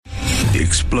the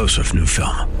explosive new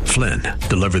film, Flynn,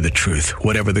 Deliver the Truth,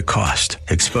 Whatever the Cost,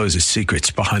 exposes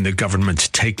secrets behind the government's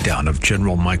takedown of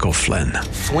General Michael Flynn.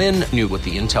 Flynn knew what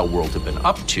the intel world had been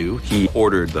up to. He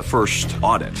ordered the first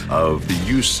audit of the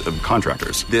use of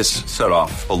contractors. This set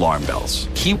off alarm bells.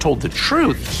 He told the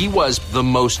truth. He was the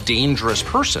most dangerous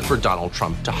person for Donald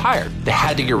Trump to hire. They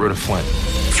had to get rid of Flynn.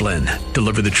 Flynn,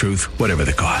 Deliver the Truth, Whatever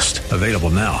the Cost. Available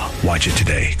now. Watch it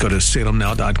today. Go to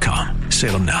salemnow.com.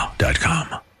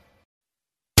 salemnow.com.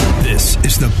 This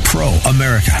is the Pro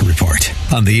America Report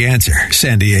on The Answer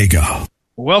San Diego.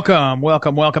 Welcome.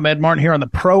 Ed Martin here on the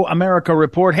Pro America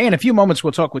Report. Hey, in a few moments,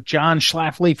 we'll talk with John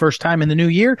Schlafly, first time in the new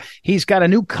year. He's got a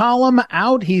new column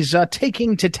out. He's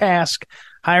taking to task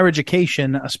higher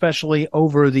education, especially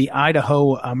over the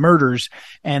Idaho murders.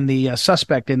 And the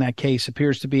suspect in that case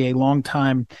appears to be a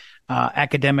longtime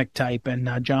academic type.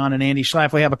 And John and Andy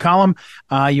Schlafly have a column.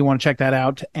 You want to check that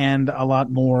out and a lot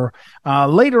more.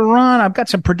 Later on, I've got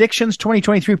some predictions,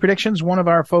 2023 predictions. One of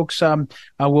our folks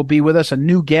will be with us, a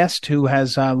new guest who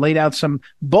has laid out some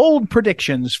bold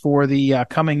predictions for the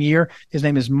coming year. His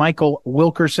name is Michael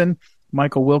Wilkerson.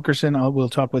 We'll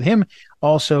talk with him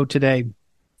also today.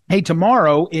 Hey,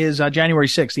 tomorrow is January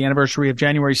 6th, the anniversary of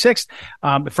January 6th,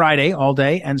 Friday all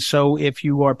day. And so if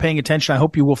you are paying attention, I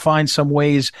hope you will find some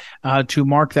ways to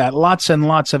mark that. Lots and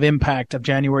lots of impact of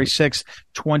January 6th,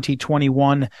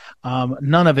 2021.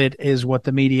 None of it is what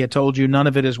the media told you. None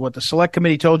of it is what the Select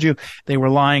Committee told you. They were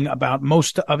lying about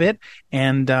most of it.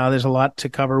 And there's a lot to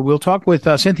cover. We'll talk with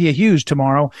Cynthia Hughes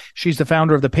tomorrow. She's the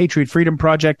founder of the Patriot Freedom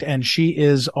Project, and she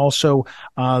is also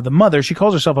the mother. She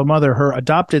calls herself a mother. Her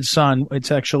adopted son,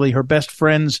 it's actually her best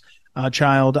friend's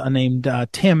child named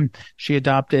Tim, she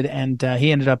adopted, and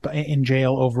he ended up in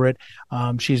jail over it.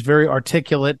 She's very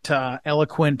articulate,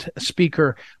 eloquent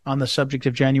speaker on the subject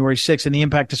of January 6th and the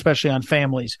impact especially on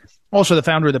families. Also the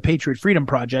founder of the Patriot Freedom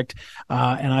Project,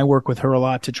 and I work with her a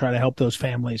lot to try to help those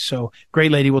families. So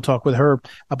great lady. We'll talk with her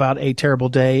about a terrible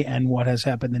day and what has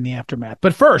happened in the aftermath.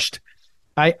 But first,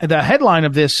 the headline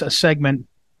of this segment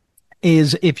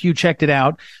is, if you checked it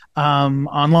out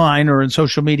online or in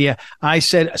social media, I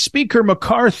said Speaker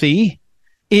McCarthy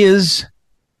is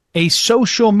a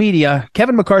social media.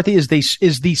 Kevin McCarthy is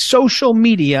the social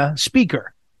media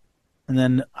speaker, and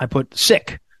then I put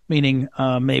sick, meaning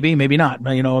maybe not.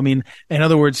 You know, I mean, in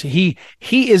other words, he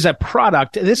is a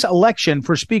product. This election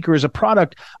for speaker is a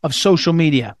product of social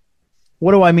media.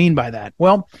 What do I mean by that?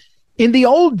 Well, in the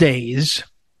old days,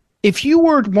 if you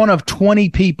were one of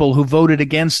 20 people who voted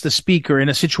against the speaker in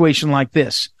a situation like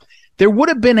this, there would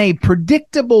have been a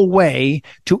predictable way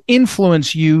to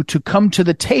influence you to come to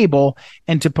the table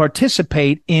and to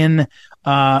participate in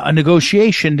a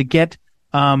negotiation to get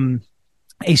a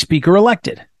speaker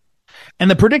elected.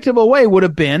 And the predictable way would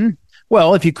have been,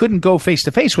 well, if you couldn't go face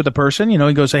to face with the person, you know,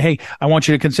 you go say, hey, I want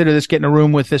you to consider this, get in a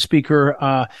room with the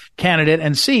speaker candidate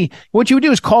and see. What you would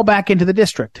do is call back into the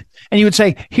district and you would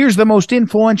say, here's the most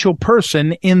influential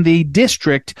person in the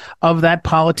district of that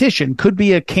politician. Could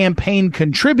be a campaign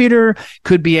contributor,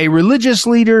 could be a religious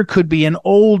leader, could be an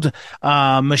old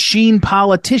machine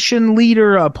politician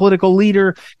leader, a political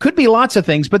leader, could be lots of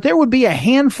things, but there would be a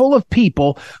handful of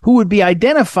people who would be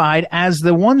identified as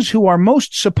the ones who are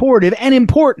most supportive and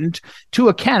important to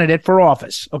a candidate for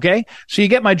office. Okay. So you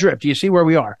get my drift. You see where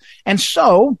we are. And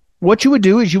so what you would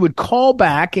do is you would call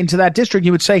back into that district.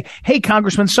 You would say, hey,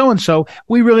 Congressman so-and-so,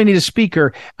 we really need a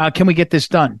speaker. Can we get this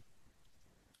done?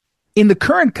 In the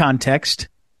current context,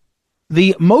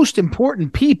 the most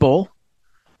important people,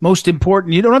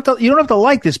 you don't have to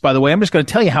like this, by the way. I'm just going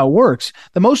to tell you how it works.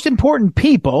 The most important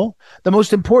people, the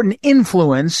most important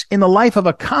influence in the life of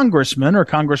a congressman or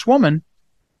congresswoman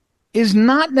is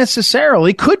not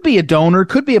necessarily, could be a donor,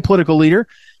 could be a political leader,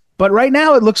 but right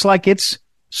now it looks like it's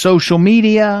social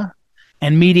media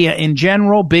and media in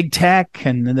general, big tech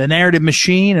and the narrative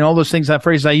machine and all those things, that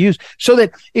phrase I use, so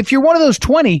that if you're one of those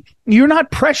 20, you're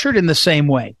not pressured in the same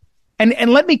way.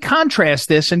 And let me contrast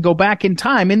this and go back in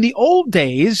time. In the old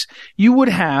days, you would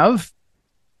have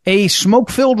a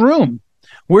smoke-filled room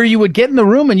where you would get in the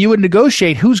room and you would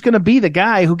negotiate who's going to be the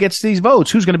guy who gets these votes,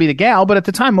 who's going to be the gal, but at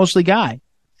the time, mostly guy.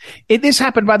 This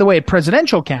happened, by the way, at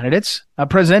presidential candidates,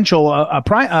 conventions,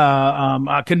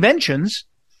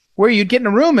 where you'd get in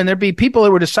a room and there'd be people that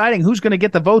were deciding who's going to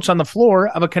get the votes on the floor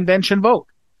of a convention vote.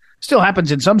 Still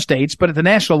happens in some states, but at the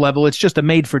national level, it's just a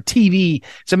made for TV.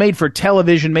 It's a made for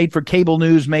television, made for cable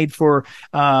news, made for,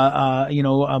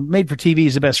 made for TV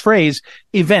is the best phrase,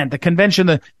 event. The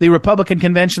convention, the Republican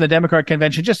convention, the Democrat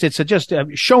convention, it's just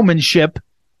showmanship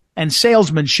and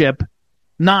salesmanship,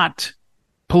 not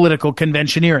political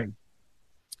conventioneering.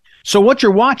 So what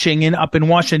you're watching up in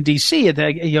Washington, D.C. at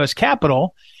the U.S.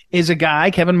 Capitol is a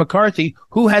guy, Kevin McCarthy,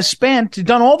 who has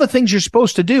done all the things you're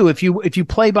supposed to do if you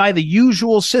play by the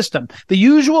usual system. The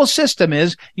usual system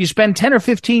is you spend 10 or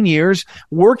 15 years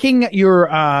working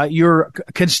your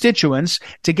constituents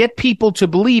to get people to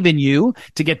believe in you,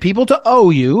 to get people to owe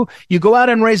you. You go out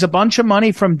and raise a bunch of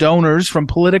money from donors, from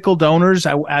political donors,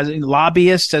 as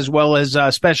lobbyists, as well as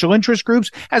special interest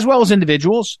groups, as well as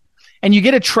individuals. And you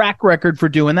get a track record for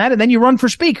doing that, and then you run for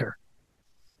speaker.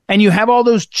 And you have all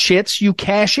those chits you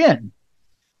cash in.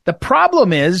 The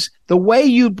problem is when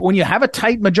you have a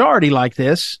tight majority like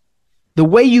this, the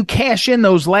way you cash in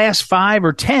those last 5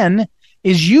 or 10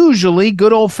 is usually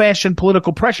good old fashioned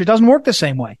political pressure. It doesn't work the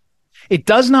same way. It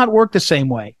does not work the same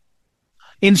way.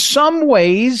 In some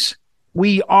ways,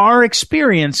 we are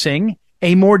experiencing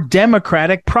a more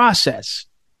democratic process.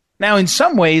 Now, in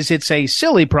some ways, it's a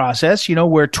silly process,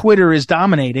 where Twitter is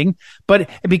dominating. But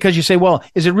because you say, well,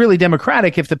 is it really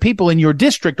democratic if the people in your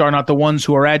district are not the ones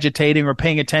who are agitating or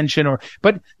paying attention?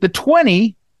 But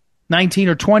the 19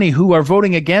 or 20 who are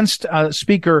voting against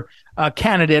Speaker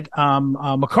candidate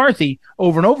McCarthy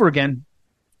over and over again,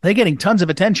 they're getting tons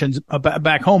of attention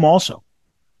back home also.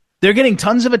 They're getting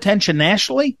tons of attention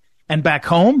nationally and back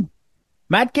home.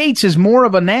 Matt Gaetz is more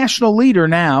of a national leader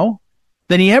now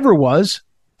than he ever was,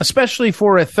 especially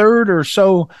for a third or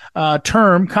so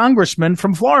term congressman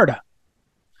from Florida.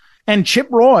 And Chip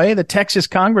Roy, the Texas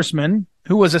congressman,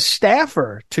 who was a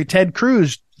staffer to Ted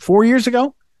Cruz 4 years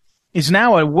ago, is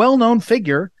now a well-known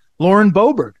figure, Lauren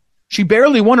Boebert. She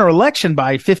barely won her election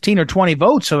by 15 or 20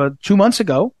 votes 2 months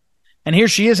ago. And here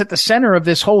she is at the center of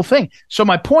this whole thing. So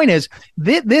my point is,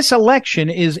 this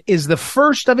election is the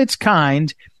first of its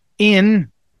kind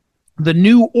in the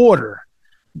new order.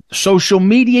 Social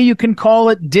media, you can call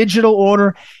it, digital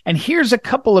order. And here's a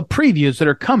couple of previews that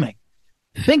are coming.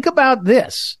 Think about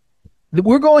this.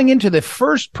 We're going into the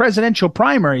first presidential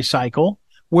primary cycle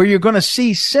where you're going to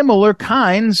see similar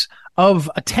kinds of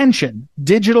attention,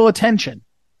 digital attention.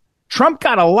 Trump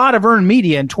got a lot of earned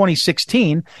media in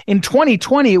 2016. In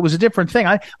 2020, it was a different thing.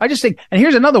 I just think, and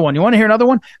here's another one. You want to hear another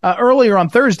one? Earlier on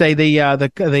Thursday,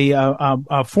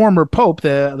 the former Pope,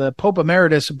 the Pope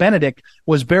Emeritus Benedict,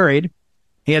 was buried.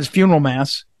 He has funeral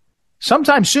mass.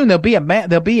 Sometime soon there'll be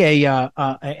another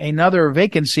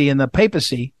vacancy in the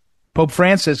papacy. Pope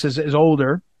Francis is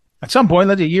older. At some point,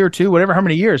 like a year or two, whatever, how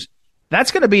many years.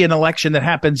 That's going to be an election that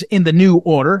happens in the new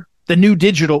order, the new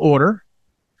digital order.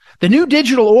 The new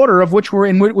digital order of which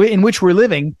in which we're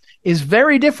living is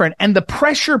very different, and the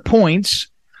pressure points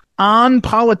on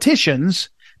politicians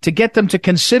to get them to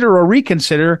consider or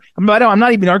reconsider. I'm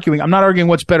not even arguing. I'm not arguing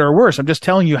what's better or worse. I'm just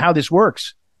telling you how this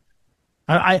works.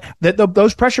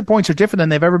 Those pressure points are different than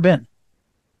they've ever been.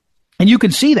 And you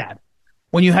can see that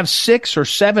when you have 6 or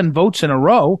 7 votes in a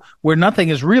row where nothing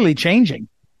is really changing.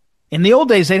 In the old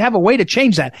days, they'd have a way to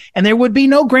change that. And there would be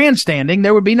no grandstanding.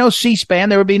 There would be no C-SPAN.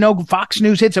 There would be no Fox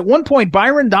News hits. At one point,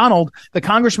 Byron Donald, the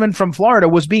congressman from Florida,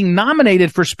 was being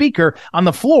nominated for speaker on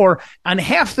the floor, and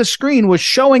half the screen was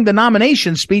showing the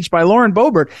nomination speech by Lauren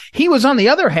Boebert. He was on the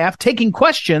other half taking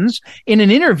questions in an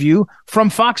interview from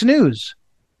Fox News.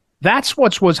 That's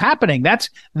what was happening.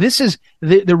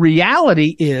 The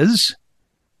reality is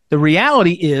the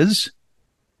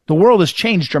world has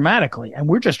changed dramatically, and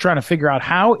we're just trying to figure out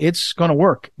how it's going to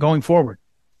work going forward.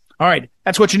 All right.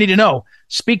 That's what you need to know.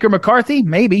 Speaker McCarthy,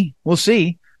 maybe. We'll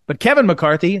see. But Kevin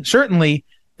McCarthy, certainly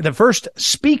the first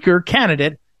speaker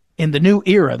candidate in the new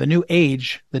era, the new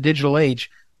age, the digital age.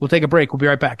 We'll take a break. We'll be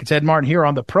right back. It's Ed Martin here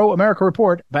on the Pro America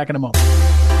Report. Back in a moment.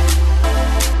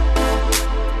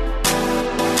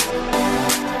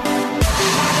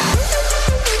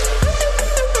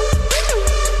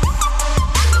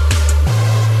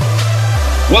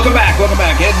 Welcome back.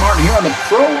 Ed Martin here on the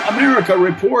Pro America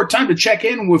Report. Time to check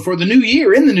in for the new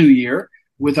year,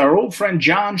 with our old friend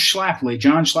John Schlafly.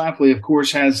 John Schlafly, of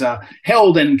course, has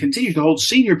held and continues to hold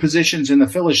senior positions in the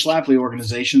Phyllis Schlafly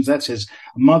organizations. That's his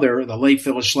mother, the late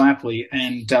Phyllis Schlafly,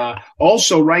 and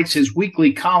also writes his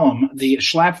weekly column, the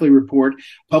Schlafly Report,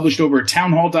 published over at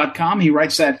townhall.com. He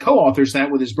writes that, co-authors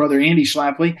that with his brother Andy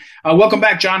Schlafly. Welcome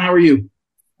back, John. How are you?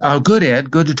 Good,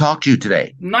 Ed. Good to talk to you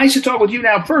today. Nice to talk with you.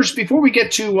 Now, first, before we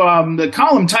get to the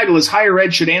column title is Higher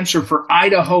Ed Should Answer for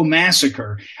Idaho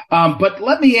Massacre. But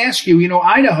let me ask you,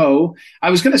 Idaho,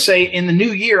 I was going to say in the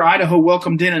new year, Idaho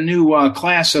welcomed in a new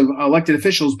class of elected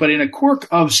officials, but in a quirk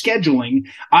of scheduling,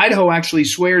 Idaho actually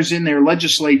swears in their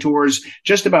legislators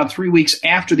just about 3 weeks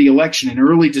after the election in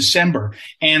early December.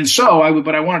 And so I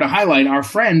wanted to highlight our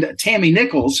friend Tammy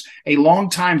Nichols, a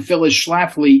longtime Phyllis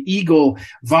Schlafly Eagle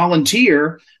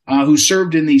volunteer, who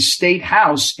served in the state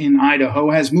house in Idaho,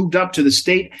 has moved up to the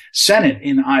state Senate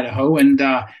in Idaho, and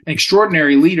an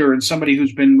extraordinary leader and somebody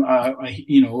who's been,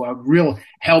 a real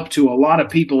help to a lot of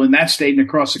people in that state and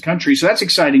across the country. So that's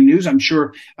exciting news. I'm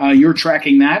sure you're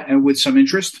tracking that with some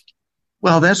interest.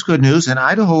 Well, that's good news. And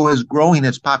Idaho is growing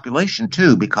its population,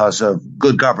 too, because of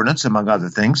good governance, among other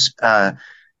things.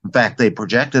 In fact, they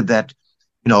projected that,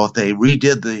 if they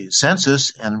redid the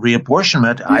census and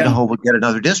reapportionment, Idaho would get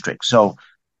another district. So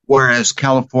whereas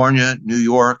California, New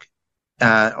York,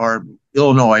 or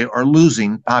Illinois are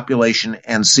losing population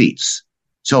and seats.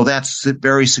 So that's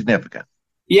very significant.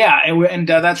 Yeah, and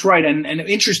that's right. And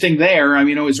interesting there,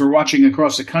 as we're watching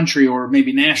across the country or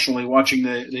maybe nationally watching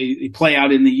the play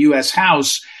out in the U.S.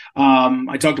 House,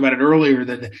 I talked about it earlier,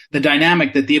 that the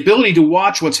dynamic, that the ability to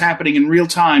watch what's happening in real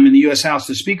time in the U.S. House,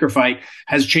 the speaker fight,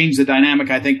 has changed the dynamic,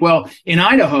 I think. Well, in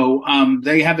Idaho,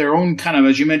 they have their own kind of,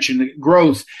 as you mentioned,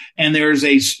 growth, and there's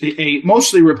a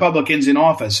mostly Republicans in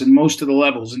office in most of the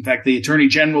levels. In fact, the Attorney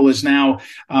General is now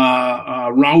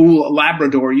Raul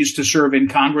Labrador, used to serve in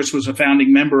Congress, was a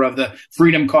founding member of the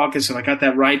Freedom Caucus, if I got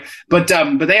that right. But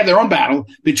they have their own battle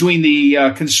between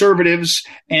the conservatives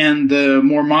and the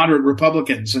more moderate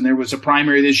Republicans. And there was a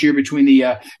primary this year between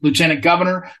the lieutenant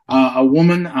governor, a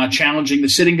woman challenging the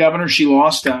sitting governor. She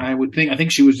lost. I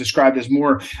think she was described as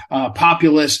more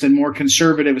populist and more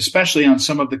conservative, especially on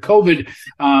some of the COVID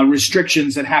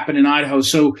restrictions that happened in Idaho.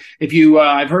 So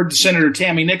I've heard Senator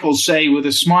Tammy Nichols say with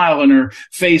a smile on her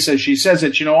face as she says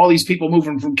it, all these people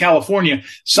moving from California,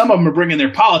 some of them are bringing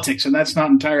their politics, and that's not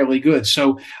entirely good.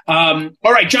 So, all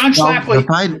right, John Schlafly.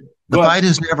 The fight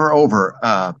is never over.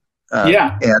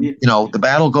 The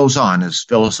battle goes on, as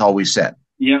Phyllis always said.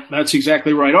 Yeah, that's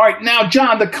exactly right. All right. Now,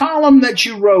 John, the column that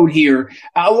you wrote here,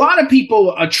 a lot of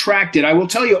people attracted. I will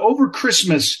tell you, over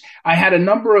Christmas, I had a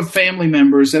number of family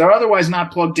members that are otherwise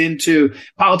not plugged into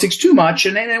politics too much.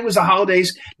 And then it was the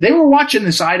holidays. They were watching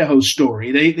this Idaho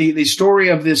story, the story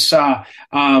of this,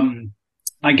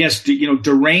 I guess,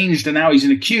 deranged, and now he's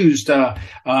an accused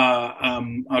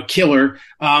killer.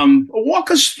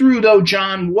 Walk us through, though,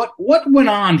 John, what went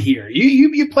on here?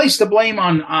 You placed the blame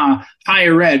on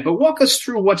higher ed, but walk us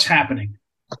through what's happening.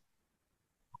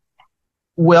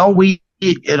 Well, we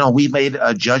made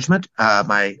a judgment,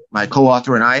 my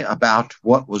co-author and I, about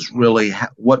what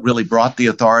really brought the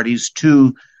authorities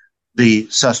to the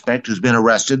suspect who's been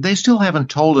arrested. They still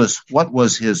haven't told us what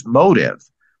was his motive,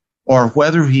 or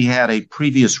whether he had a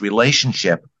previous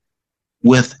relationship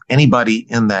with anybody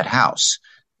in that house.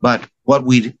 But what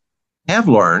we have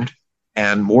learned,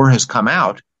 and more has come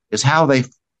out, is how they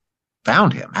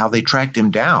found him, how they tracked him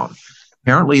down.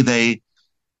 Apparently they,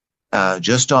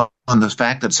 just on the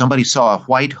fact that somebody saw a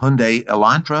white Hyundai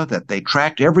Elantra, that they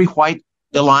tracked every white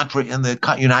Elantra in the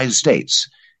United States.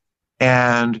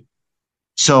 And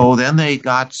so then they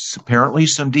got apparently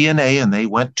some DNA, and they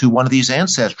went to one of these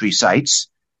ancestry sites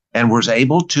and was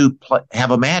able to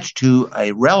have a match to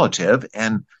a relative.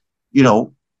 And,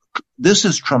 this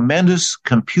is tremendous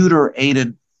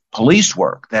computer-aided police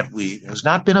work that has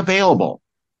not been available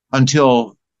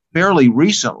until fairly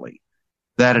recently,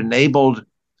 that enabled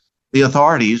the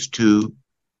authorities to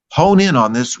hone in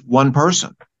on this one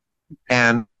person.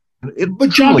 And But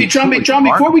John,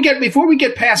 before we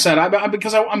get past that,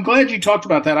 because I'm glad you talked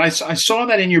about that. I saw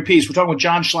that in your piece. We're talking with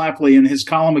John Schlafly, and his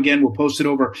column, again, we'll post it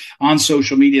over on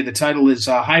social media. The title is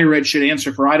Higher Ed Should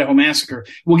Answer for Idaho Massacre.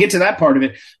 We'll get to that part of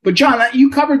it. But John, you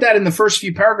covered that in the first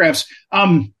few paragraphs.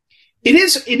 It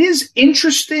is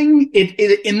interesting.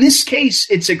 In this case,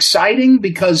 it's exciting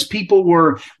because people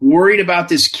were worried about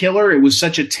this killer. It was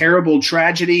such a terrible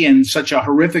tragedy and such a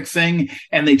horrific thing,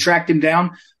 and they tracked him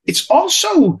down. It's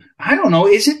also, I don't know,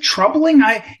 is it troubling?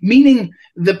 Meaning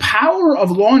the power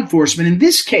of law enforcement. In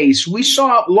this case, we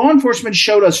saw law enforcement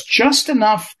showed us just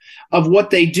enough of what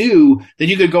they do that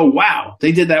you could go, wow,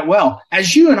 they did that well.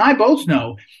 As you and I both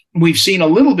know, we've seen a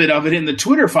little bit of it in the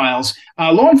Twitter files.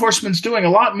 Law enforcement's doing a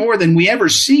lot more than we ever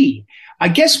see. I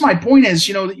guess my point is,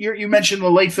 you mentioned the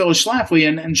late Phyllis Schlafly,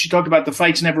 and she talked about the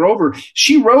fight's never over.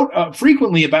 She wrote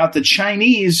frequently about the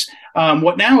Chinese,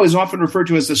 what now is often referred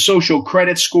to as the social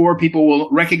credit score. People will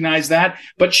recognize that.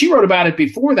 But she wrote about it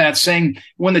before that, saying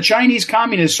when the Chinese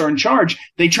communists are in charge,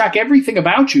 they track everything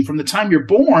about you from the time you're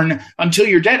born until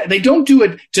you're dead. They don't do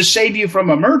it to save you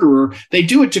from a murderer. They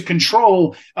do it to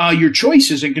control your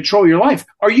choices and control your life.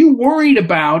 Are you worried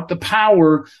about the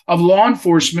power of law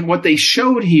enforcement, what they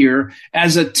showed here,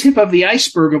 as a tip of the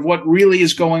iceberg of what really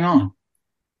is going on?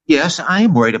 Yes, I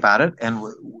am worried about it. And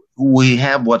we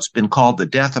have what's been called the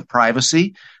death of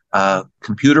privacy.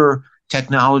 Computer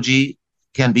technology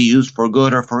can be used for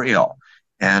good or for ill.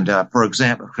 And for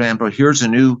example, here's a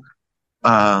new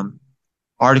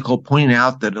article pointing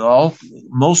out that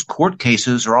most court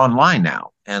cases are online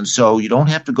now. And so you don't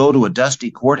have to go to a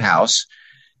dusty courthouse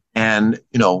and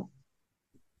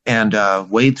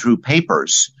wade through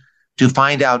papers to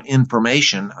find out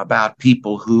information about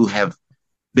people who have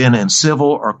been in civil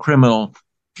or criminal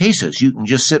cases. You can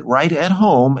just sit right at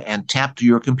home and tap to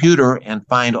your computer and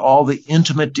find all the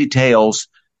intimate details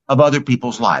of other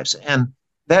people's lives. And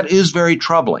that is very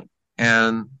troubling.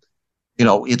 And,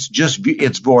 it's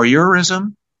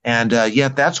voyeurism. And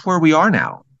yet that's where we are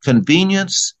now.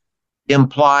 Convenience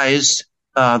implies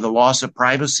the loss of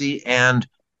privacy and,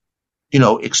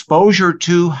 exposure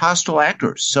to hostile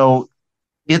actors. So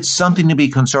it's something to be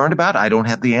concerned about. I don't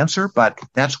have the answer, but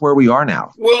that's where we are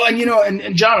now. Well, and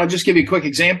and John, I'll just give you a quick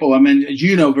example. I mean, as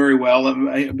you know very well,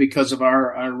 because of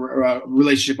our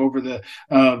relationship over the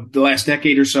last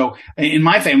decade or so. In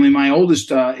my family, my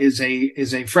oldest is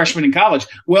a freshman in college.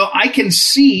 Well, I can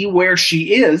see where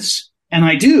she is, and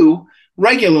I do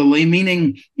regularly,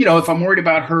 meaning, if I'm worried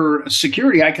about her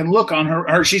security, I can look on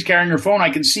her, she's carrying her phone.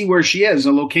 I can see where she is.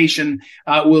 A location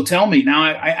will tell me. Now,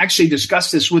 I actually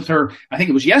discussed this with her, I think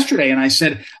it was yesterday, and I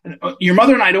said, your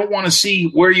mother and I don't want to see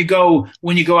where you go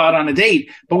when you go out on a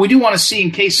date, but we do want to see in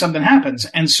case something happens.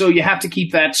 And so you have to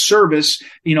keep that service,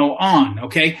 on.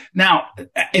 Okay. Now,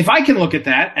 if I can look at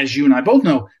that, as you and I both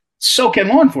know, so can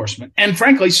law enforcement. And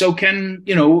frankly, so can,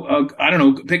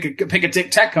 pick a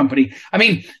tech company. I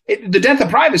mean, the death of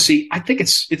privacy, I think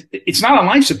it's not on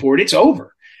life support. It's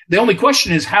over. The only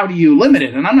question is, how do you limit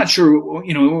it? And I'm not sure,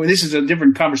 this is a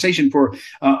different conversation for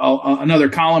another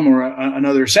column or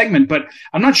another segment, but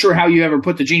I'm not sure how you ever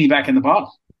put the genie back in the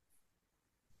bottle.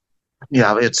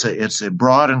 Yeah, it's a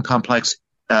broad and complex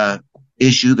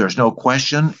issue. There's no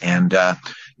question. And,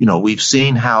 we've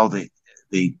seen how the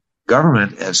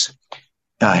government has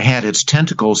had its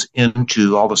tentacles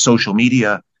into all the social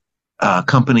media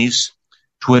companies,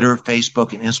 Twitter,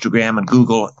 Facebook, and Instagram, and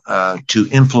Google, to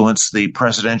influence the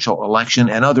presidential election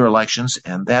and other elections,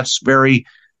 and that's very,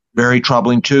 very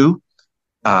troubling too.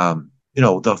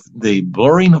 The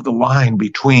blurring of the line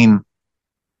between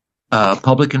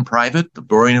public and private, the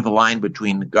blurring of the line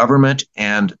between the government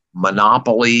and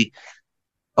monopoly,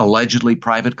 allegedly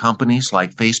private companies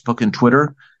like Facebook and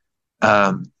Twitter.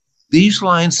 These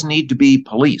lines need to be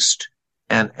policed,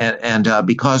 and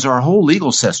because our whole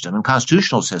legal system and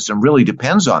constitutional system really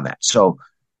depends on that. So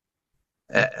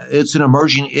it's an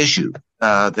emerging issue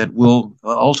that will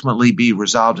ultimately be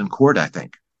resolved in court, I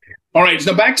think. All right,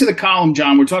 so back to the column,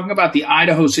 John. We're talking about the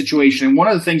Idaho situation. And one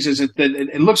of the things is that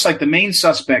it looks like the main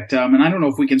suspect, and I don't know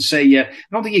if we can say yet, I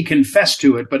don't think he confessed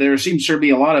to it, but there seems to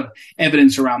be a lot of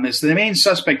evidence around this. The main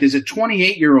suspect is a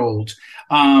 28-year-old,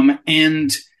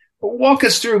 and walk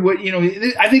us through what,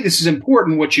 I think this is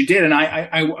important what you did. And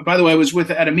I by the way, I was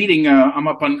at a meeting, I'm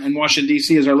up in Washington,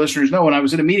 D.C., as our listeners know, and I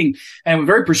was at a meeting and a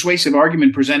very persuasive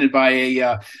argument presented by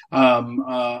a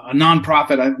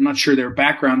nonprofit. I'm not sure their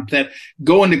background, that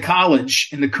going to college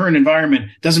in the current environment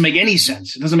doesn't make any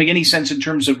sense. It doesn't make any sense in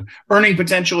terms of earning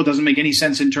potential. It doesn't make any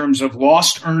sense in terms of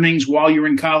lost earnings while you're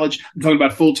in college. I'm talking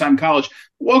about full-time college.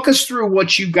 Walk us through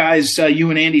what you guys,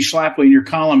 you and Andy Schlafly in your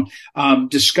column,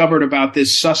 discovered about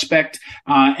this suspect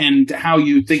and how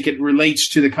you think it relates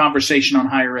to the conversation on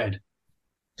higher ed.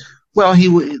 Well,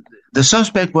 the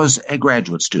suspect was a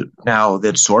graduate student. Now,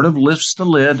 that sort of lifts the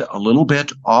lid a little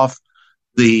bit off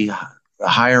the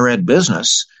higher ed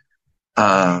business,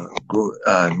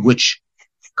 which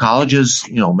colleges,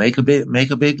 make a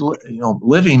big,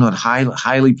 living on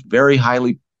very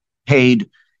highly paid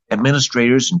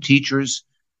administrators and teachers,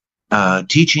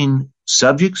 teaching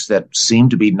subjects that seem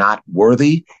to be not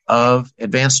worthy of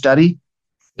advanced study.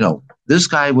 This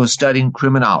guy was studying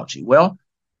criminology. Well,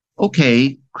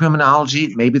 okay,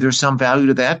 criminology, maybe there's some value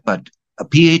to that, but a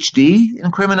PhD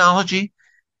in criminology,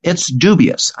 it's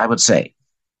dubious, I would say.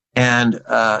 And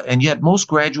yet most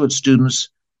graduate students,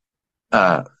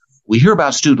 we hear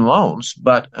about student loans,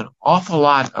 but an awful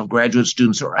lot of graduate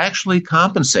students are actually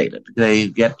compensated. They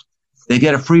get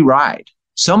a free ride.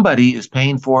 Somebody is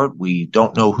paying for it. We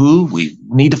don't know who. We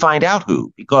need to find out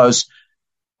who, because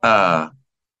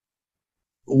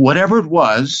whatever it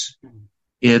was,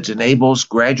 it enables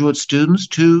graduate students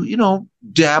to,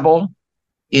 dabble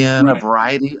in a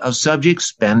variety of subjects,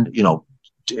 spend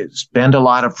a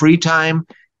lot of free time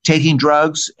taking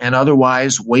drugs and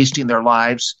otherwise wasting their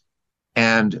lives.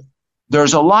 And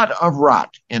there's a lot of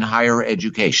rot in higher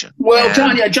education. Well,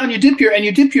 John, you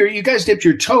guys dipped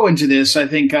your toe into this. I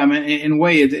think, in a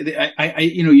way,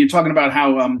 you're talking about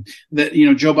how,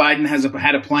 Joe Biden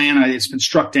had a plan. It's been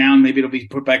struck down. Maybe it'll be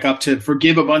put back up to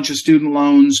forgive a bunch of student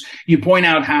loans. You point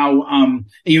out how, I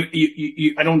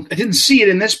didn't see it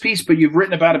in this piece, but you've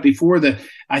written about it before.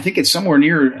 I think it's somewhere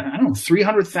near,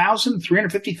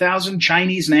 350,000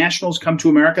 Chinese nationals come to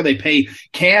America. They pay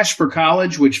cash for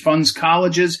college, which funds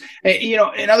colleges.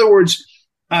 In other words,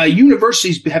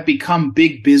 universities have become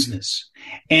big business,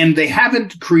 and they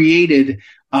haven't created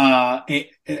a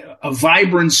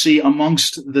vibrancy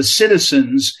amongst the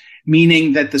citizens,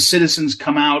 meaning that the citizens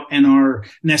come out and are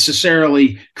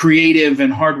necessarily creative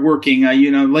and hardworking.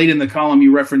 Late in the column,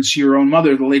 you reference your own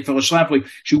mother, the late Phyllis Schlafly.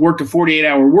 She worked a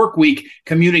 48-hour work week,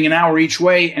 commuting an hour each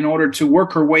way in order to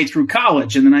work her way through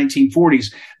college in the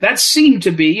 1940s. That seemed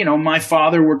to be, my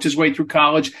father worked his way through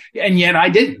college, and yet I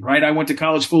didn't, right? I went to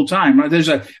college full time. I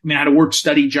had a work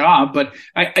study job, but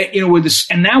with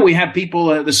this, and now we have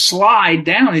people, the slide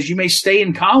down is you may stay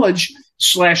in college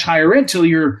 / higher ed till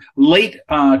your late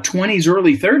 20s,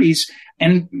 early 30s.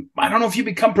 And I don't know if you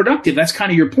become productive. That's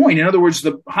kind of your point. In other words,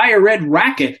 the higher ed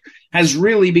racket has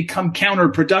really become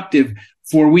counterproductive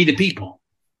for we the people.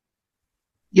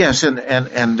 Yes, and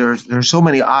there's so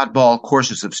many oddball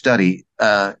courses of study,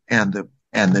 and the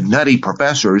nutty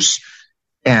professors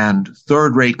and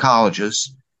third-rate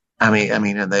colleges.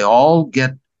 And they all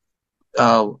get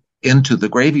into the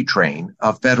gravy train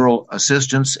of federal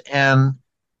assistance and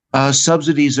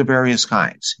subsidies of various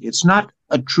kinds. It's not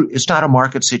a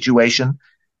market situation.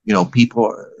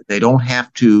 People, they don't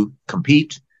have to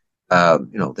compete.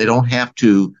 They don't have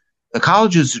to, the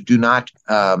colleges do not,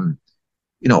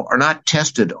 are not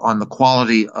tested on the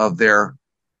quality of their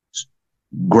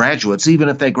graduates, even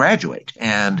if they graduate.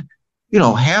 And,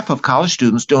 half of college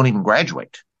students don't even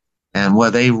graduate, and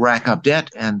where they rack up debt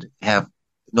and have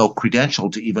no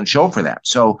credential to even show for that.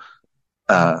 So,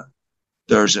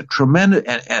 there's a tremendous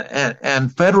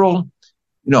and federal,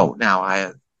 the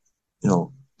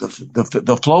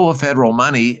flow of federal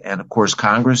money, and of course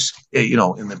Congress,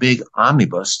 in the big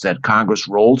omnibus that Congress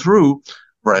rolled through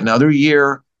for another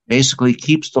year, basically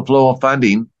keeps the flow of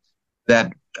funding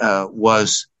that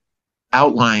was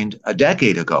outlined a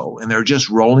decade ago, and they're just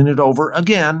rolling it over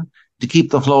again to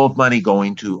keep the flow of money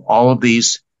going to all of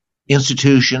these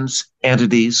institutions,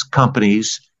 entities,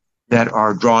 companies that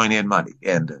are drawing in money.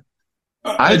 And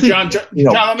I think, John,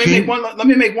 let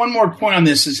me make one more point on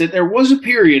this. Is that there was a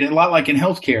period, a lot like in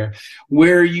healthcare,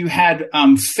 where you had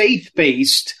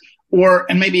faith-based,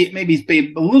 and maybe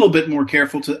be a little bit more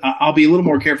careful I'll be a little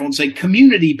more careful and say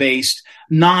community-based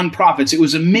nonprofits. It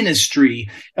was a ministry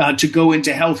to go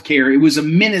into healthcare. It was a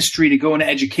ministry to go into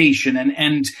education,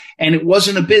 and it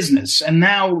wasn't a business. And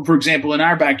now, for example, in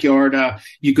our backyard,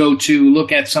 you go to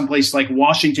look at someplace like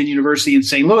Washington University in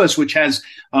St. Louis, which has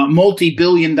a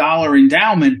multi-billion-dollar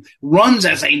endowment, runs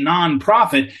as a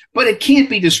nonprofit, but it can't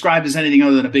be described as anything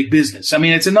other than a big business.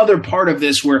 It's another part of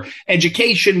this where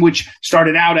education, which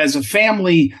started out as a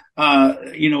family,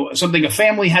 something a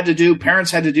family had to do,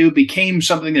 parents had to do, became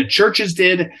something that churches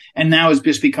did, and now has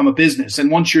just become a business. And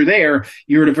once you're there,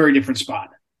 you're at a very different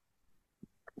spot.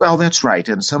 Well, that's right.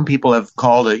 And some people have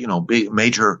called it, big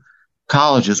major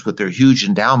colleges with their huge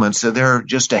endowments, so they're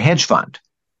just a hedge fund.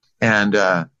 And,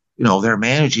 they're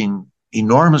managing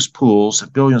enormous pools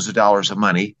of billions of dollars of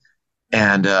money,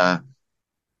 and,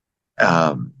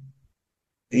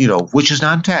 which is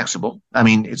non-taxable.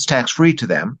 It's tax-free to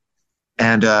them.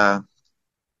 And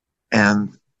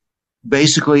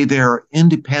basically they're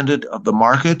independent of the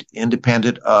market,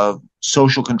 independent of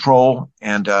social control,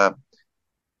 and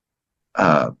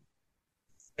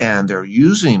they're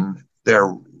using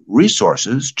their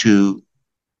resources to,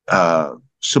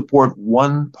 support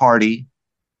one party,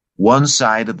 one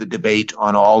side of the debate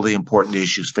on all the important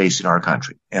issues facing our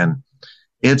country. And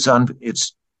it's something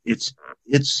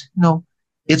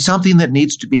that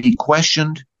needs to be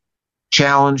questioned,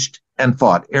 challenged, and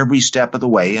fought every step of the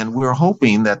way. And we're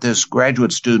hoping that this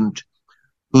graduate student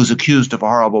who's accused of a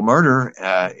horrible murder,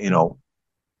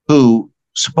 who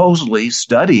supposedly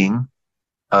studying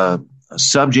a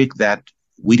subject that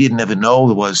we didn't even know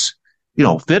was,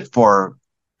 fit for,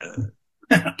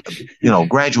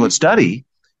 graduate study,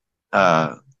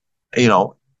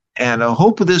 and I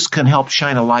hope this can help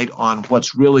shine a light on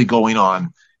what's really going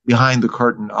on behind the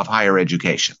curtain of higher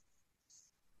education.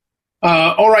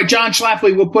 All right, John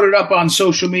Schlafly, we'll put it up on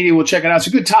social media. We'll check it out. It's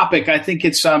a good topic. I think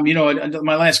it's,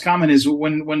 my last comment is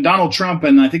when Donald Trump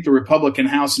and I think the Republican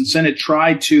House and Senate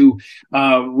tried to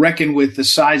reckon with the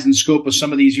size and scope of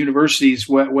some of these universities,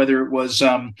 whether it was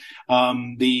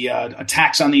the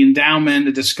attacks on the endowment,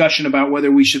 a discussion about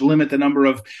whether we should limit the number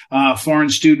of foreign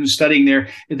students studying there,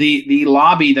 the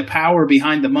lobby, the power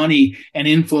behind the money and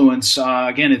influence.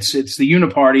 Again, it's the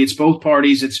uniparty. It's both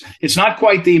parties. It's not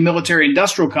quite the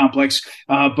military-industrial complex.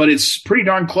 But it's pretty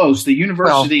darn close. The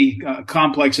university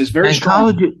complex is very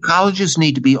strong. Colleges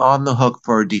need to be on the hook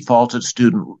for defaulted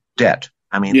student debt.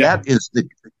 I mean, that is the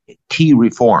key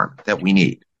reform that we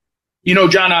need. You know,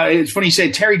 John, it's funny you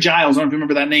say Terry Giles. I don't know if you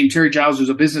remember that name. Terry Giles was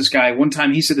a business guy. One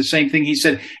time he said the same thing. He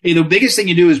said, hey, the biggest thing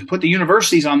you do is put the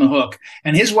universities on the hook.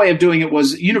 And his way of doing it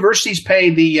was universities pay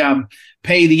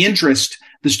the interest.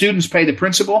 The students pay the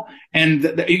principal,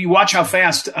 and you watch how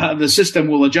fast the system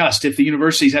will adjust if the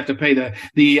universities have to pay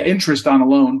the interest on a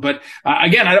loan. But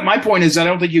again, my point is I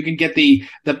don't think you can get the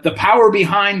power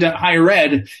behind higher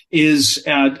ed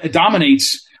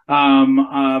dominates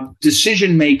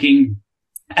decision making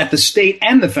at the state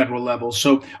and the federal level.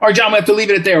 So, all right, John, we have to leave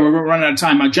it at there. We're running out of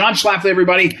time. John Schlafly,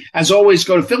 everybody, as always,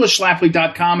 go to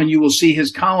phyllisschlafly.com and you will see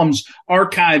his columns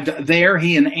archived there.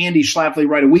 He and Andy Schlafly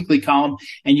write a weekly column,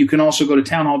 and you can also go to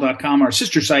townhall.com, our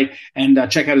sister site, and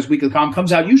check out his weekly column.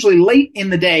 Comes out usually late in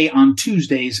the day on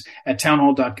Tuesdays at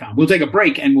townhall.com. We'll take a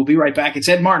break, and we'll be right back. It's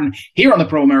Ed Martin here on the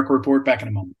Pro America Report. Back in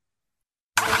a moment.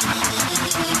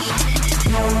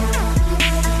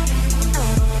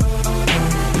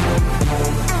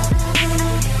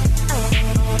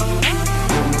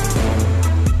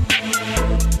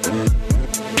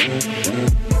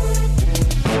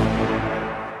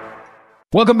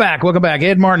 Welcome back.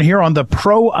 Ed Martin here on the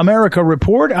Pro America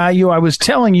Report. I was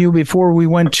telling you before we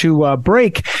went to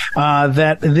break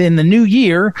that in the new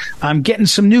year, I'm getting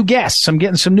some new guests. I'm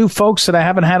getting some new folks that I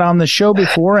haven't had on the show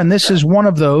before, and this is one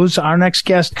of those. Our next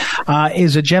guest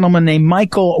is a gentleman named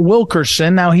Michael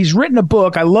Wilkerson. Now, he's written a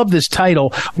book. I love this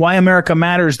title, Why America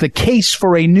Matters, The Case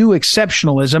for a New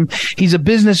Exceptionalism. He's a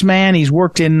businessman. He's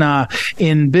worked in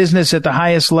business at the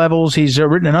highest levels. He's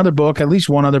written another book, at least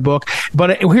one other book.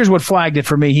 But here's what flagged it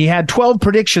for me. He had 12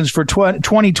 predictions for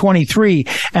 2023,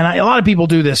 and a lot of people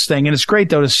do this thing, and it's great,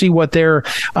 though, to see what they're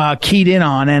keyed in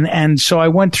on. And so I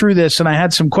went through this, and I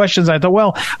had some questions. I thought,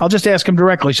 well, I'll just ask him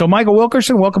directly. So, Michael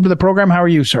Wilkerson, welcome to the program. How are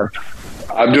you, sir?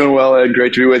 I'm doing well, Ed.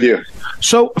 Great to be with you.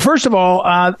 So, first of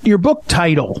all, your book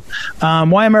title,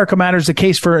 Why America Matters, The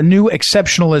Case for a New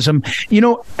Exceptionalism. You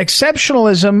know,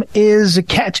 exceptionalism is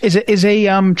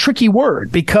a tricky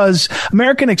word, because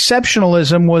American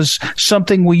exceptionalism was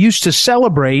something we used to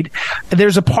celebrate.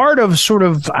 There's a part of sort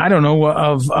of, I don't know,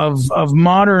 of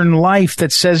modern life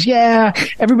that says, yeah,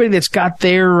 everybody that's got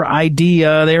their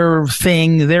idea, their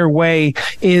thing, their way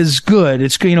is good.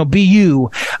 It's, be you,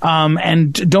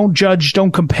 and don't judge,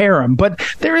 don't compare them. But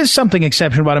there is something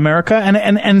exceptional about America,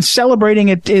 and celebrating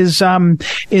it is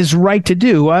right to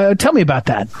do. Tell me about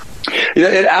that. Yeah,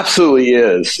 it absolutely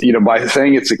is. By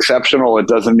saying it's exceptional, it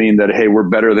doesn't mean that, hey, we're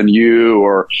better than you,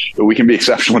 or we can be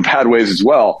exceptional in bad ways as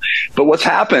well. But what's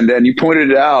happened, and you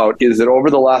pointed it out, is that over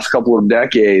the last couple of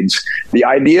decades, the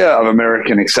idea of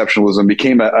American exceptionalism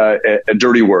became a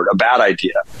dirty word, a bad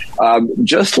idea.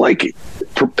 Just like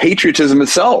patriotism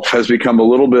itself has become a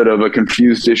little bit of a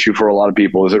confused issue for a lot of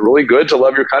people. Is it really good to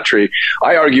love your country?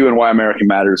 I argue in Why America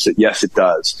Matters that yes, it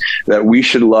does. That we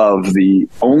should love the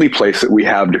only place that we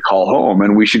have to call home,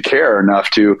 and we should care enough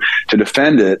to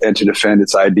defend it and to defend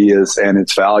its ideas and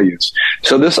its values.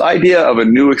 So this idea of a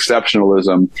new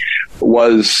exceptionalism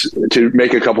was to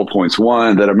make a couple points.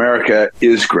 One, that America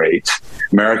is great.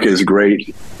 America is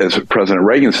great, as President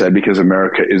Reagan said, because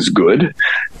America is good.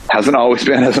 Hasn't always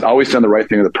done the right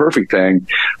thing or the perfect thing,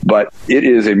 but it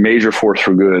is a major force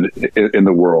for good in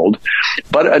the world.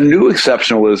 But a new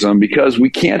exceptionalism, because we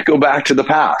can't go back to the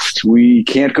past. We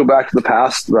can't go back to the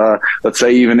past, let's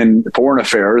say even in foreign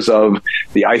affairs, of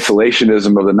the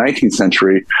isolationism of the 19th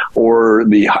century, or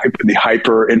the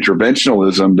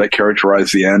hyper-interventionalism that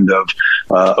characterized the end of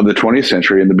the 20th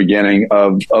century and the beginning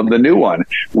of the new one.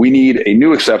 We need a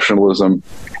new exceptionalism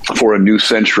for a new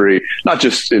century, not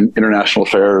just in international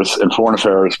affairs and foreign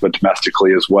affairs, but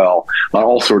domestically as well, on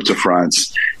all sorts of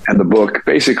fronts. And the book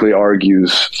basically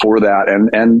argues for that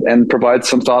and provides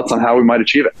some thoughts on how we might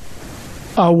achieve it.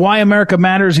 Why America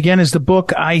Matters, again, is the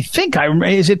book.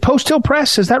 Is it Post Hill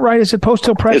Press? Is that right? Is it Post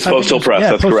Hill Press? It's Post Hill Press.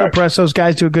 That's Post correct. Hill Press. Those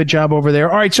guys do a good job over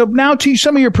there. All right. So now to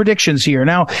some of your predictions here.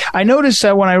 Now, I noticed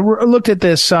when I looked at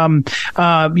this, 12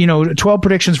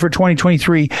 predictions for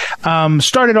 2023,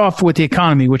 started off with the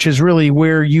economy, which is really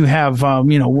where you have,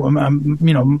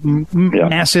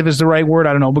 massive is the right word.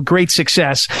 I don't know, but great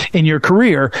success in your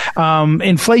career.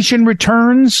 Inflation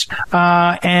returns,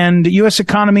 and U.S.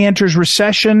 economy enters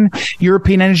recession.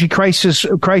 European energy crisis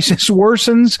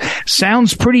worsens.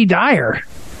 Sounds pretty dire.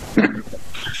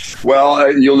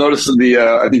 Well, you'll notice I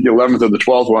think the 11th or the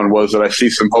 12th one was that I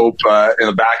see some hope in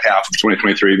the back half of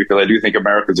 2023, because I do think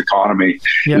America's economy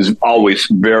is always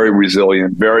very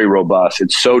resilient, very robust.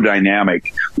 It's so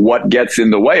dynamic. What gets in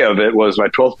the way of it was my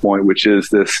 12th point, which is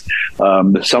this,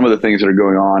 some of the things that are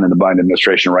going on in the Biden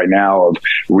administration right now of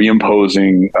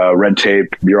reimposing red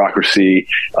tape, bureaucracy,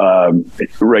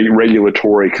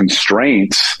 regulatory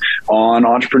constraints on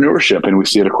entrepreneurship. And we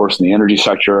see it, of course, in the energy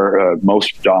sector,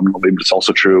 most dominantly, but it's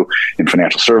also true in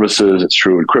financial services. It's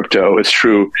true in crypto. It's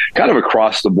true kind of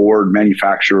across the board,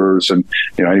 manufacturers and,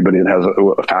 anybody that has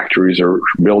factories or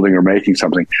building or making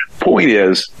something. Point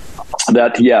is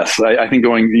that, yes, I think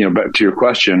going, back to your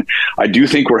question, I do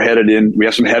think we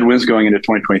have some headwinds going into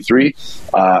 2023.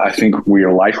 I think we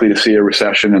are likely to see a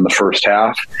recession in the first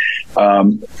half.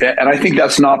 And I think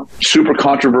that's not super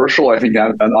controversial. I think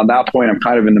that on that point, I'm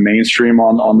kind of in the mainstream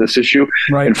on this issue.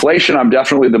 Right. Inflation, I'm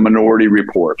definitely the minority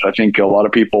report. I think a lot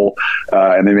of people,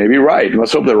 and they may be right,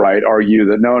 let's hope they're right, argue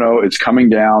that no, it's coming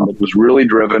down. It was really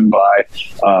driven by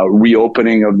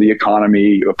reopening of the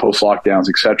economy, post-lockdowns,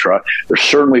 et cetera. There's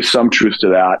certainly some truth to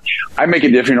that. I make a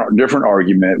different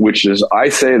argument, which is I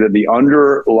say that the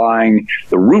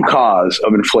root cause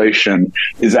of inflation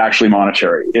is actually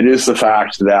monetary. It is the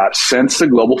fact that since the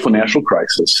global financial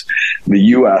crisis, the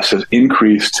U.S. has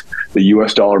increased the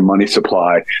U.S. dollar money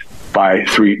supply by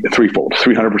threefold,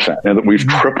 300%. And we've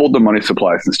tripled the money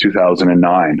supply since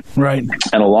 2009. Right.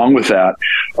 And along with that,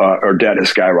 our debt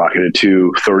has skyrocketed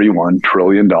to $31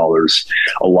 trillion.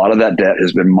 A lot of that debt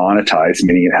has been monetized,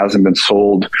 meaning it hasn't been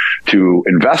sold to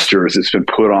investors. It's been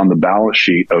put on the balance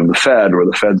sheet of the Fed, where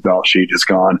the Fed's balance sheet has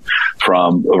gone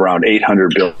from around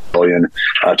 $800 billion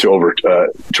to over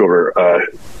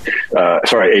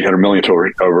 800 million to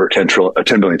over 10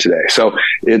 billion today. So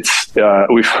it's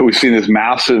we've seen this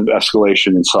massive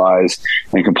escalation in size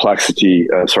and complexity.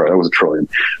 That was a trillion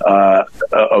of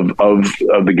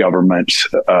the government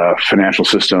financial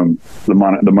system, the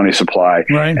money supply,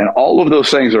 right. And all of those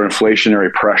things are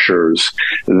inflationary pressures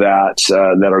that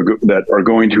are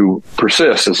going to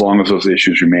persist as long as those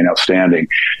issues remain outstanding.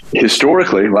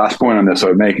 Historically, last point on this I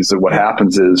would make is that what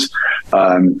happens is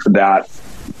that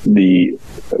the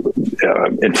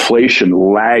inflation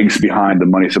lags behind the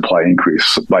money supply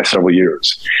increase by several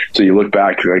years. So you look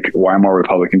back like Weimar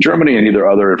Republic in Germany and either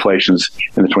other inflations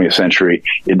in the 20th century,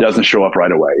 it doesn't show up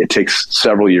right away. It takes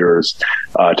several years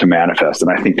to manifest.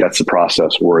 And I think that's the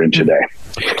process we're in today.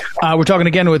 We're talking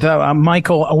again with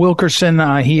Michael Wilkerson.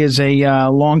 He is a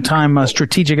longtime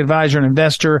strategic advisor and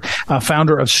investor,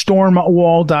 founder of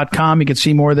stormwall.com. You can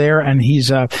see more there. And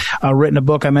he's written a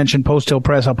book. I mentioned Post Hill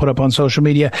Press. I'll put up on social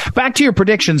media. Back to your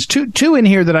predictions. Two in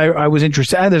here that I was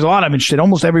interested in. There's a lot I'm interested in.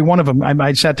 Almost every one of them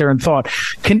I sat there and thought.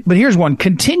 But here's one.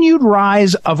 Continued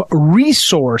rise of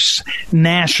resource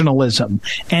nationalism.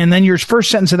 And then your first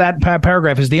sentence of that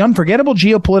paragraph is the unforgettable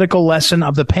geopolitical lesson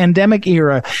of the pandemic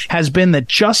era has been that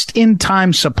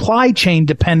just-in-time supply chain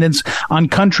dependence on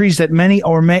countries that may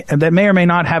or may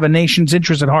not have a nation's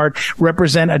interest at heart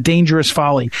represent a dangerous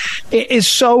folly.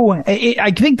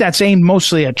 I think that's aimed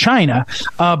mostly at China,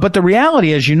 but the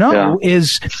reality, as you know,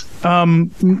 is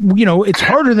it's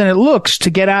harder than it looks to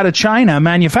get out of China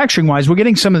manufacturing-wise. We're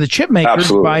getting some of the chip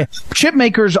makers chip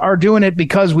makers are doing it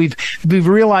because we've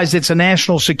realized it's a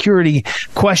national security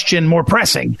question more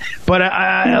pressing. But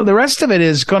the rest of it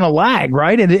is going to lag,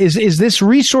 right? And is this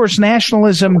resource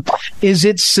nationalism, is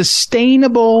it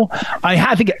sustainable?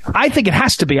 I think it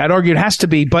has to be. I'd argue it has to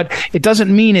be, but it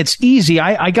doesn't mean it's easy.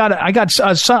 I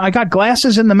got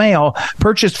glasses in the mail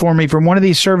purchased for me from one of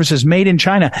these services made in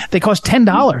China. They cost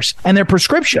 $10 and they're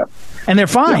prescription and they're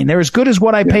fine. Yeah. They're as good as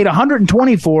what I paid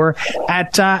 $120 for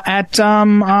at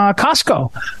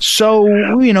Costco.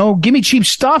 So, give me cheap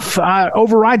stuff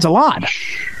overrides a lot.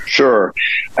 Sure.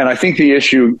 And I think the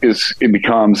issue it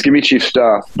becomes, give me cheap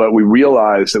stuff, but we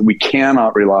realize that we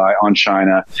cannot rely on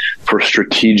China for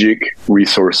strategic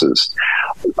resources.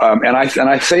 And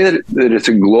I say that it's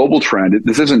a global trend.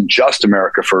 This isn't just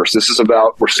America first. This is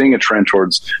about, we're seeing a trend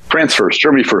towards France first,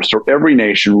 Germany first, or every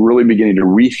nation really beginning to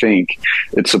rethink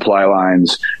its supply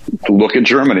lines. Look at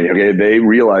Germany. Okay, they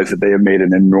realize that they have made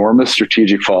an enormous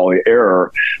strategic folly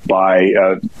error by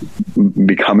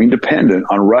becoming dependent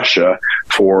on Russia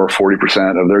for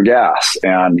 40% of their gas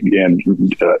and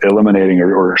eliminating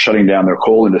or shutting down their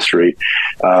coal industry.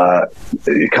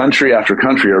 Country after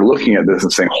country are looking at this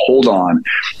and saying, hold on,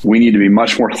 we need to be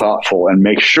much more thoughtful and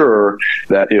make sure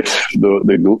that if the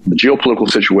geopolitical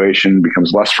situation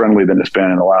becomes less friendly than it's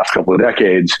been in the last couple of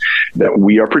decades, that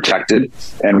we are protected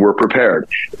and we're prepared.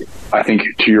 I think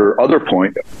to your other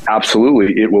point,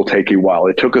 absolutely, it will take a while.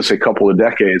 It took us a couple of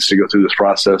decades to go through this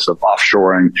process of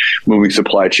offshoring, moving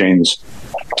supply chains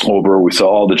over. We saw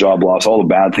all the job loss, all the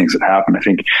bad things that happened. I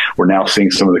think we're now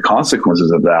seeing some of the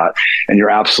consequences of that. And you're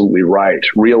absolutely right.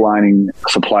 Realigning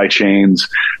supply chains,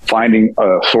 finding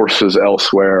sources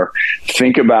elsewhere.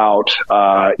 Think about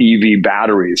EV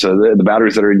batteries, the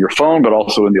batteries that are in your phone, but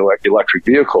also in the electric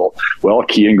vehicle. Well, a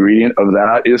key ingredient of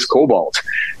that is cobalt.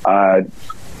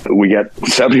 We get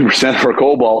 70% of our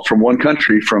cobalt from one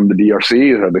country, from the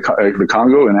DRC, the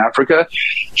Congo in Africa.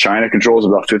 China controls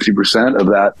about 50% of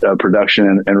that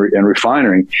production and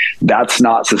refining. That's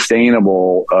not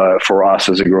sustainable for us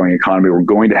as a growing economy. We're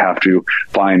going to have to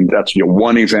find, that's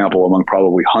one example among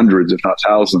probably hundreds, if not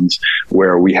thousands,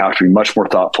 where we have to be much more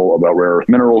thoughtful about rare earth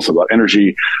minerals, about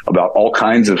energy, about all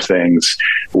kinds of things.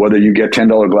 Whether you get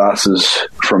 $10 glasses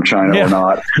from China or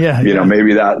not,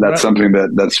 maybe that's something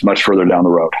that's much further down the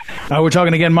road. We're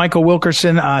talking again, Michael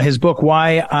Wilkerson, his book,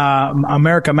 Why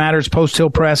America Matters, Post Hill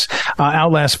Press,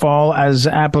 out last fall, as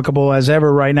applicable as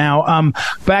ever right now.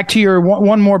 Back to your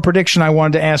one more prediction I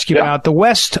wanted to ask you about. The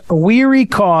West weary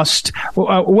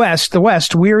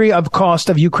of cost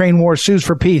of Ukraine war, sues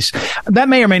for peace. That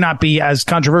may or may not be as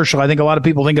controversial. I think a lot of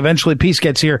people think eventually peace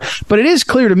gets here, but it is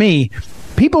clear to me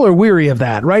people are weary of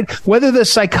that, right? Whether the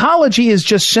psychology is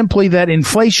just simply that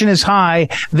inflation is high,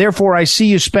 therefore I see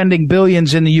you spending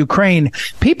billions in the Ukraine.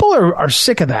 People are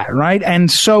sick of that, right?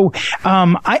 And so,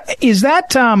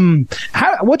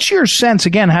 what's your sense,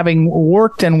 again, having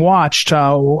worked and watched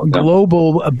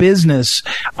global business,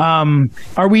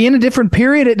 are we in a different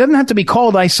period? It doesn't have to be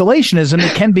called isolationism.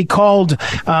 It can be called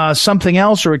something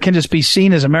else, or it can just be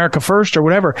seen as America first or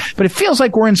whatever. But it feels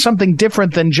like we're in something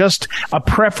different than just a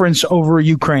preference over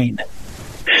Ukraine.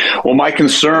 Well, my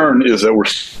concern is that we're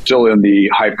still in the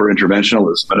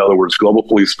hyper-interventionalism. In other words, global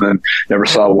policemen never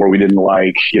saw a war we didn't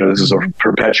like. This is a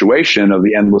perpetuation of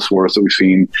the endless wars that we've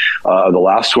seen the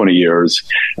last 20 years,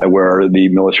 where the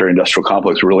military-industrial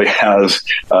complex really has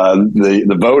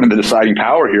the vote and the deciding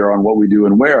power here on what we do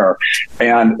and where.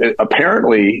 And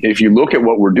apparently, if you look at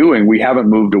what we're doing, we haven't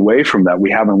moved away from that. We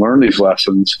haven't learned these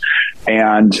lessons.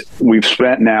 And we've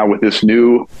spent now with this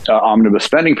new omnibus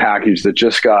spending package that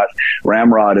just got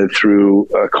ramrodded through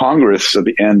Congress at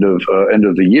the end of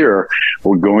the year,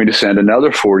 we're going to send another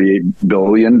 $48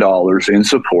 billion in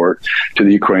support to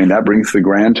the Ukraine. That brings the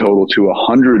grand total to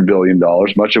 $100 billion,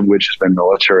 much of which has been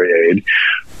military aid.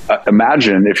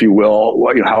 Imagine, if you will,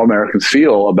 how Americans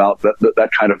feel about that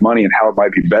kind of money and how it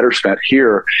might be better spent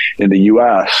here in the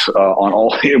U.S. On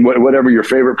all whatever your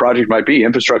favorite project might be,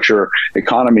 infrastructure,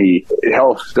 economy,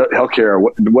 healthcare,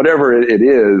 whatever it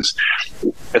is.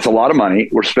 It's a lot of money.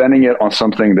 We're spending it on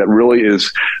something that really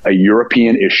is a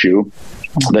European issue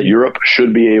that Europe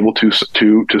should be able to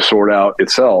sort out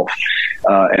itself.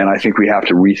 And I think we have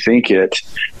to rethink it.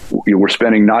 We're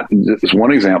spending, not as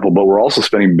one example, but we're also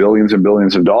spending billions and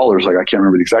billions of dollars, like I can't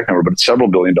remember the exact number, but it's several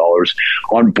 $1 billion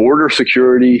on border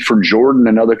security for Jordan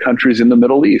and other countries in the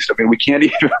Middle East. I mean, we can't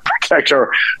even protect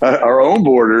our own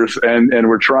borders, and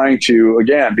we're trying to,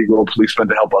 again, be global policemen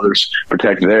to help others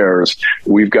protect theirs.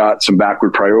 We've got some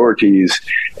backward priorities,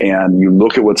 and you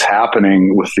look at what's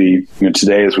happening with the,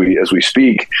 today as we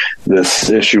speak, this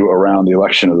issue around the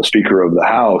election of the Speaker of the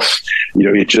House,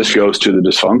 it just goes to the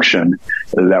dysfunction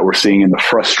that we're seeing and the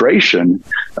frustration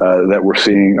that we're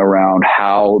seeing around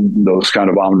how those kind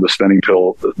of omnibus spending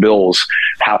bills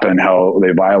happen, how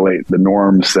they violate the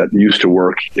norms that used to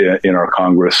work in our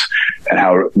Congress, and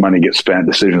how money gets spent,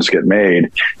 decisions get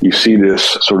made. You see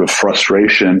this sort of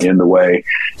frustration in the way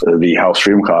the House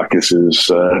Freedom Caucus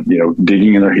is,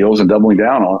 digging in their heels and doubling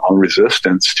down on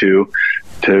resistance to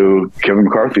to Kevin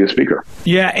McCarthy as Speaker.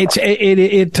 Yeah, and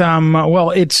on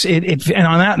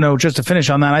that note, just to finish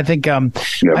on that, I think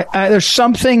there's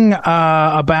something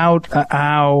about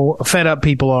how fed up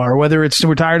people are. Whether it's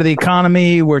we're tired of the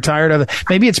economy, we're tired of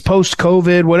maybe it's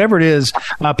post-COVID, whatever it is,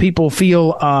 people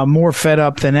feel more fed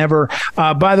up than ever.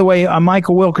 By the way,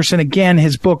 Michael Wilkerson, again,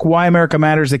 his book "Why America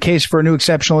Matters: The Case for a New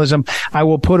Exceptionalism," I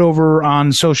will put over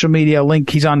on social media. Link.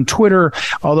 He's on Twitter.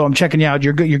 Although I'm checking you out,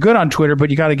 you're good on Twitter, but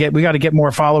we got to get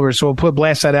more followers. So we'll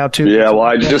blast that out too. Yeah, well,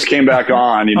 I just came back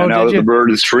on. Now that the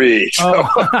bird is free. So.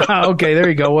 Oh, okay, there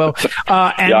you go. Well,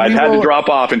 and I had to drop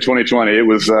off in 2020. It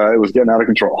was getting out of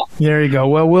control. There you go.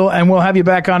 Well, we'll have you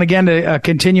back on again to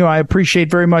continue. I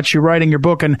appreciate very much you writing your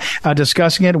book and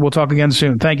discussing it. We'll talk again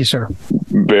soon. Thank you, sir.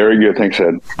 Very good. Thanks,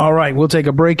 Ed. All right, we'll take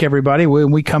a break, everybody.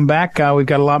 When we come back, we've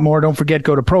got a lot more. Don't forget,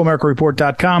 go to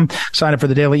proamericareport.com, sign up for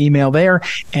the daily email there,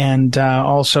 and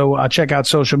also check out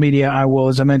social media. I will,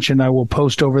 as I mentioned, I will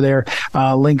post over there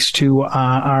links to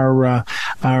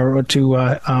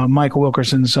Michael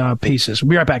Wilkerson's pieces. We'll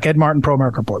be right back. Ed Martin, Pro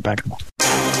America Report. Back in a moment.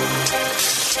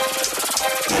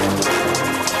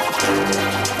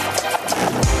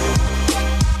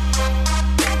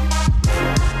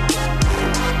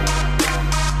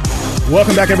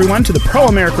 Welcome back, everyone, to the Pro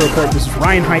America Report. This is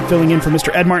Ryan Haidt filling in for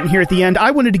Mr. Ed Martin here at the end.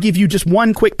 I wanted to give you just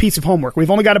one quick piece of homework. We've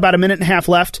only got about a minute and a half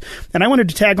left, and I wanted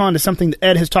to tag on to something that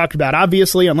Ed has talked about.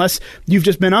 Obviously, unless you've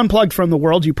just been unplugged from the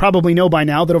world, you probably know by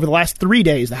now that over the last 3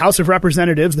 days, the House of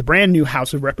Representatives, the brand new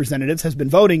House of Representatives, has been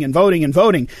voting and voting and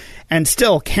voting, and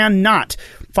still cannot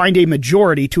find a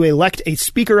majority to elect a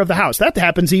Speaker of the House. That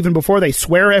happens even before they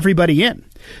swear everybody in.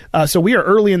 So we are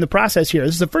early in the process here.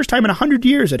 This is the first time in 100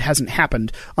 years it hasn't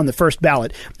happened on the first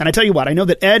ballot. And I tell you what, I know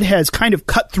that Ed has kind of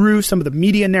cut through some of the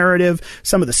media narrative,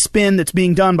 some of the spin that's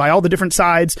being done by all the different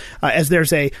sides, as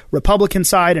there's a Republican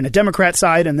side and a Democrat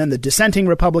side, and then the dissenting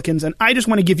Republicans. And I just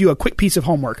want to give you a quick piece of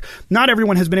homework. Not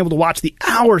everyone has been able to watch the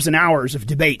hours and hours of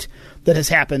debate that has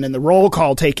happened and the roll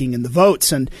call taking and the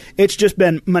votes, and it's just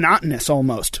been monotonous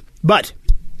almost. But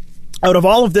out of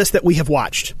all of this that we have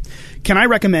watched, can I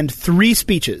recommend 3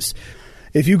 speeches?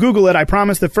 If you Google it, I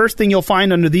promise the first thing you'll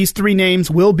find under these 3 names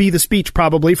will be the speech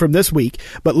probably from this week.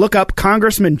 But look up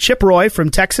Congressman Chip Roy from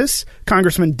Texas,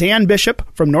 Congressman Dan Bishop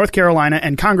from North Carolina,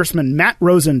 and Congressman Matt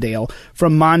Rosendale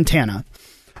from Montana.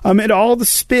 Amid all the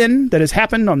spin that has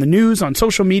happened on the news, on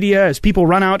social media, as people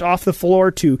run out off the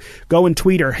floor to go and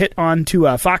tweet or hit on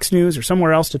to Fox News or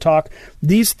somewhere else to talk,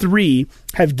 these 3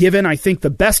 have given, I think,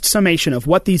 the best summation of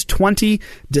what these 20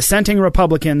 dissenting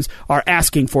Republicans are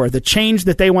asking for, the change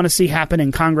that they want to see happen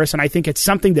in Congress, and I think it's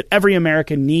something that every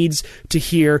American needs to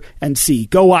hear and see.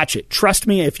 Go watch it. Trust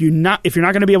me, if you're not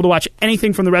going to be able to watch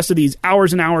anything from the rest of these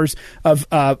hours and hours of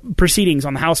proceedings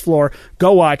on the House floor,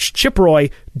 go watch Chip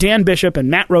Roy, Dan Bishop, and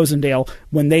Matt Rosendale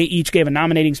when they each gave a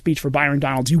nominating speech for Byron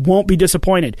Donalds. You won't be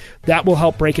disappointed. That will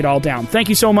help break it all down. Thank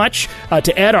you so much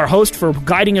to Ed, our host, for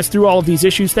guiding us through all of these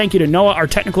issues. Thank you to Noah, our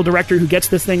technical director, who gets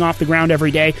this thing off the ground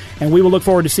every day. And we will look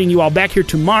forward to seeing you all back here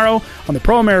tomorrow on the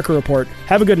Pro America Report.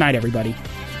 Have a good night, everybody.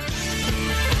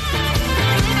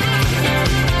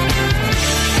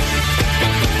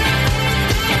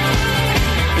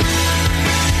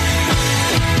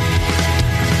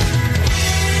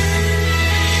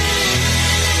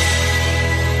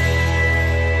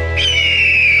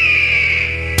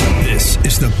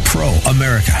 Is the Pro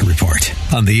America Report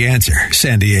on The Answer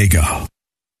San Diego.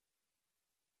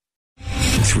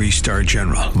 3-star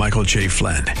General Michael J.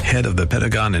 Flynn, head of the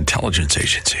Pentagon Intelligence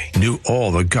Agency, knew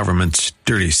all the government's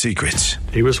dirty secrets.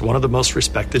 He was one of the most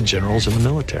respected generals in the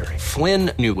military.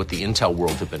 Flynn knew what the intel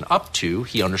world had been up to.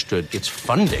 He understood its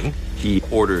funding. He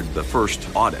ordered the first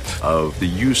audit of the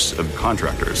use of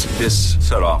contractors. This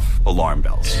set off alarm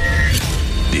bells.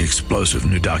 The explosive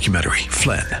new documentary,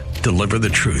 Flynn, Deliver the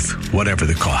Truth, Whatever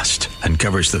the Cost,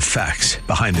 uncovers the facts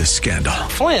behind this scandal.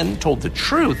 Flynn told the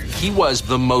truth. He was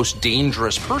the most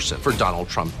dangerous person for Donald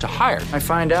Trump to hire. I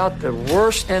find out the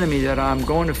worst enemy that I'm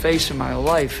going to face in my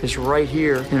life is right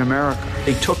here in America.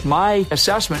 They took my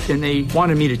assessment and they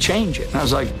wanted me to change it. And I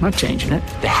was like, I'm not changing it.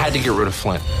 They had to get rid of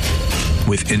Flynn.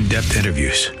 With in-depth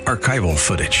interviews, archival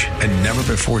footage, and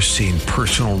never-before-seen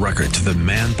personal records of the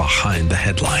man behind the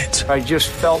headlines. I just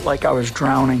felt like I was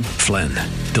drowning. Flynn,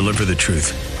 Deliver the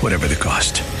Truth, Whatever the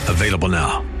Cost. Available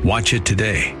now. Watch it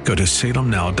today. Go to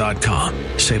salemnow.com.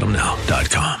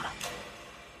 salemnow.com.